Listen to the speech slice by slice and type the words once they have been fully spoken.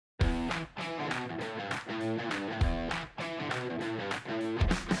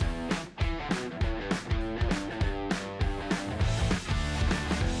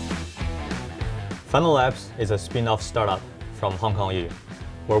Fano is a spin-off startup from Hong Kong EU,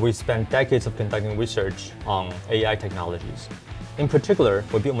 where we spent decades of conducting research on AI technologies. In particular,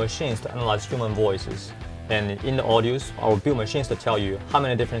 we build machines to analyze human voices. And in the audios, our build machines to tell you how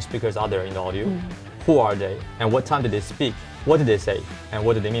many different speakers are there in the audio, who are they, and what time did they speak, what did they say, and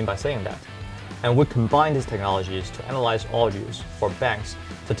what did they mean by saying that. And we combine these technologies to analyze audios for banks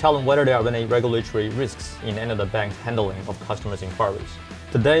to tell them whether there are any regulatory risks in any of the bank's handling of customers' inquiries.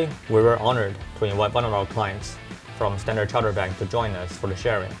 Today, we were honored to invite one of our clients from Standard Chartered Bank to join us for the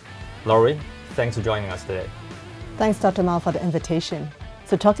sharing. Laurie, thanks for joining us today. Thanks, Dr. Mao, for the invitation.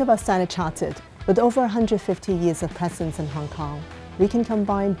 So talking about Standard Chartered, with over 150 years of presence in Hong Kong, we can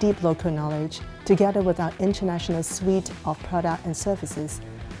combine deep local knowledge together with our international suite of products and services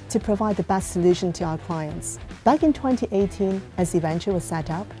to provide the best solution to our clients. Back in 2018, as the venture was set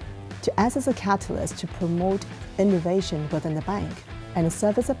up, to act as a catalyst to promote innovation within the bank and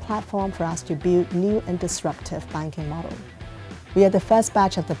serve as a platform for us to build new and disruptive banking model. We are the first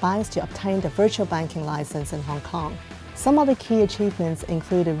batch of the banks to obtain the virtual banking license in Hong Kong. Some of the key achievements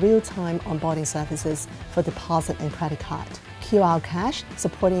include real-time onboarding services for deposit and credit card, QR cash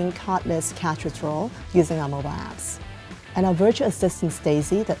supporting cardless cash withdrawal using our mobile apps, and our virtual assistant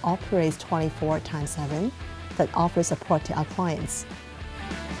Stacy that operates 24/7 that offers support to our clients.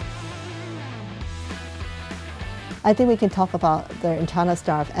 I think we can talk about the internal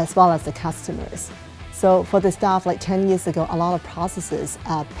staff as well as the customers. So for the staff, like 10 years ago, a lot of processes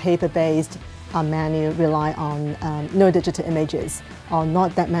are paper-based, manual, rely on no digital images, or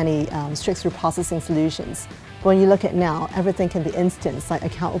not that many straight-through processing solutions. But when you look at now, everything can be instant, like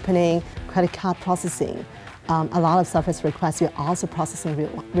account opening, credit card processing. A lot of service requests you're also processing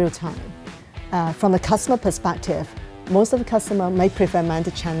real time. From a customer perspective, most of the customers may prefer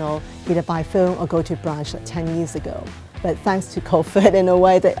managed channel either by phone or go to branch like 10 years ago. But thanks to COVID, in a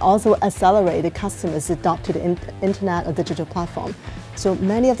way, they also accelerated customers to adopt to the internet or digital platform. So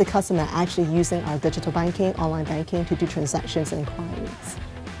many of the customers are actually using our digital banking, online banking to do transactions and inquiries.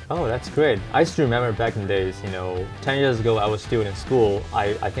 Oh, that's great. I still remember back in the days, 10 years ago I was still in school.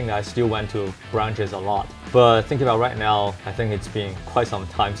 I think I still went to branches a lot. But thinking about right now, I think it's been quite some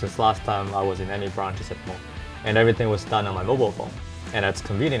time since last time I was in any branches at home. And everything was done on my mobile phone. And that's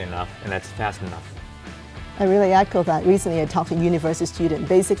convenient enough, and that's fast enough. I really echo that. Recently I talked to a university student.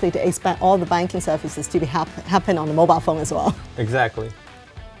 Basically, they expect all the banking services to happen on the mobile phone as well. Exactly.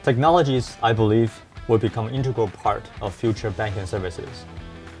 Technologies, I believe, will become an integral part of future banking services.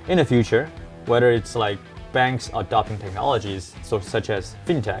 In the future, whether it's like banks adopting technologies such as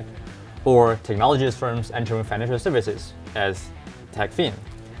Fintech, or technologies firms entering financial services as TechFin,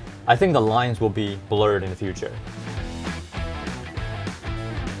 I think the lines will be blurred in the future.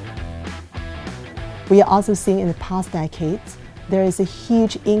 We are also seeing in the past decades, there is a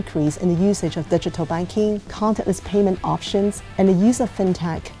huge increase in the usage of digital banking, contactless payment options, and the use of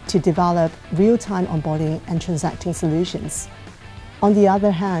fintech to develop real-time onboarding and transacting solutions. On the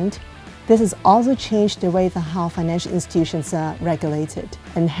other hand, this has also changed the way that how financial institutions are regulated,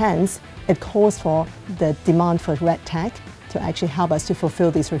 and hence it calls for the demand for red tech to actually help us to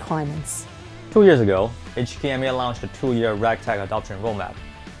fulfill these requirements. 2 years ago, HKMA launched a 2-year RegTech adoption roadmap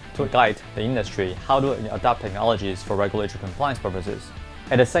to guide the industry how to adopt technologies for regulatory compliance purposes.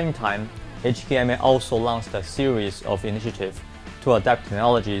 At the same time, HKMA also launched a series of initiatives to adapt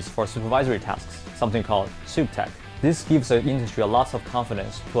technologies for supervisory tasks, something called SupTech. This gives the industry a lot of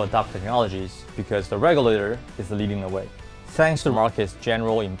confidence to adopt technologies because the regulator is leading the way. Thanks to the market's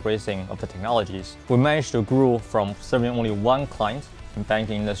general embracing of the technologies, we managed to grow from serving only one client in the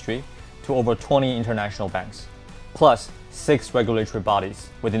banking industry to over 20 international banks, plus 6 regulatory bodies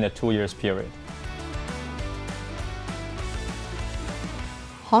within a 2 years period.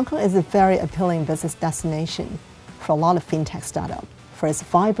 Hong Kong is a very appealing business destination for a lot of fintech startups, for its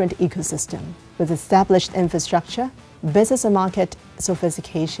vibrant ecosystem with established infrastructure, business and market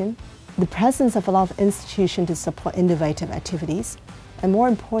sophistication, the presence of a lot of institutions to support innovative activities, and more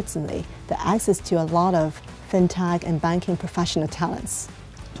importantly, the access to a lot of fintech and banking professional talents.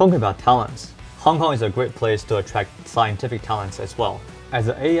 Talking about talents, Hong Kong is a great place to attract scientific talents as well. As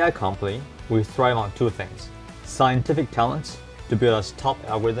an AI company, we thrive on 2 things: scientific talents to build us top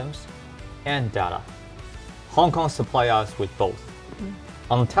algorithms and data. Hong Kong supplies us with both.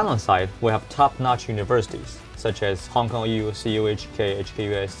 On the talent side, we have top-notch universities such as Hong Kong U, CUHK,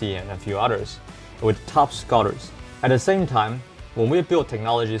 HKUST, and a few others, with top scholars. At the same time, when we build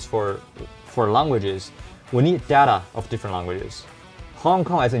technologies for languages, we need data of different languages. Hong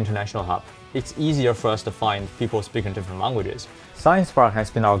Kong as an international hub, it's easier for us to find people speaking different languages. Science Park has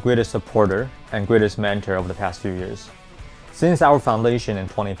been our greatest supporter and greatest mentor over the past few years. Since our foundation in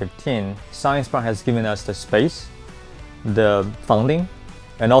 2015, Science Park has given us the space, the funding,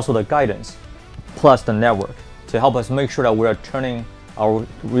 and also the guidance, plus the network to help us make sure that we are turning our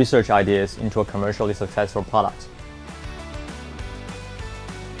research ideas into a commercially successful product.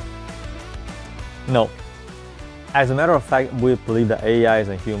 No. As a matter of fact, we believe that AIs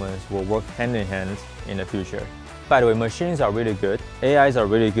and humans will work hand in hand in the future. By the way, machines are really good. AIs are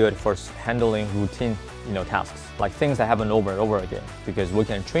really good for handling routine tasks, like things that happen over and over again, because we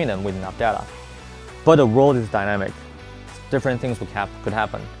can train them with enough data. But the world is dynamic. Different things could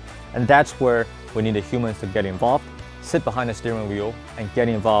happen. And that's where we need the humans to get involved, sit behind the steering wheel, and get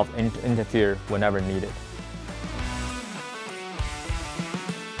involved and interfere whenever needed.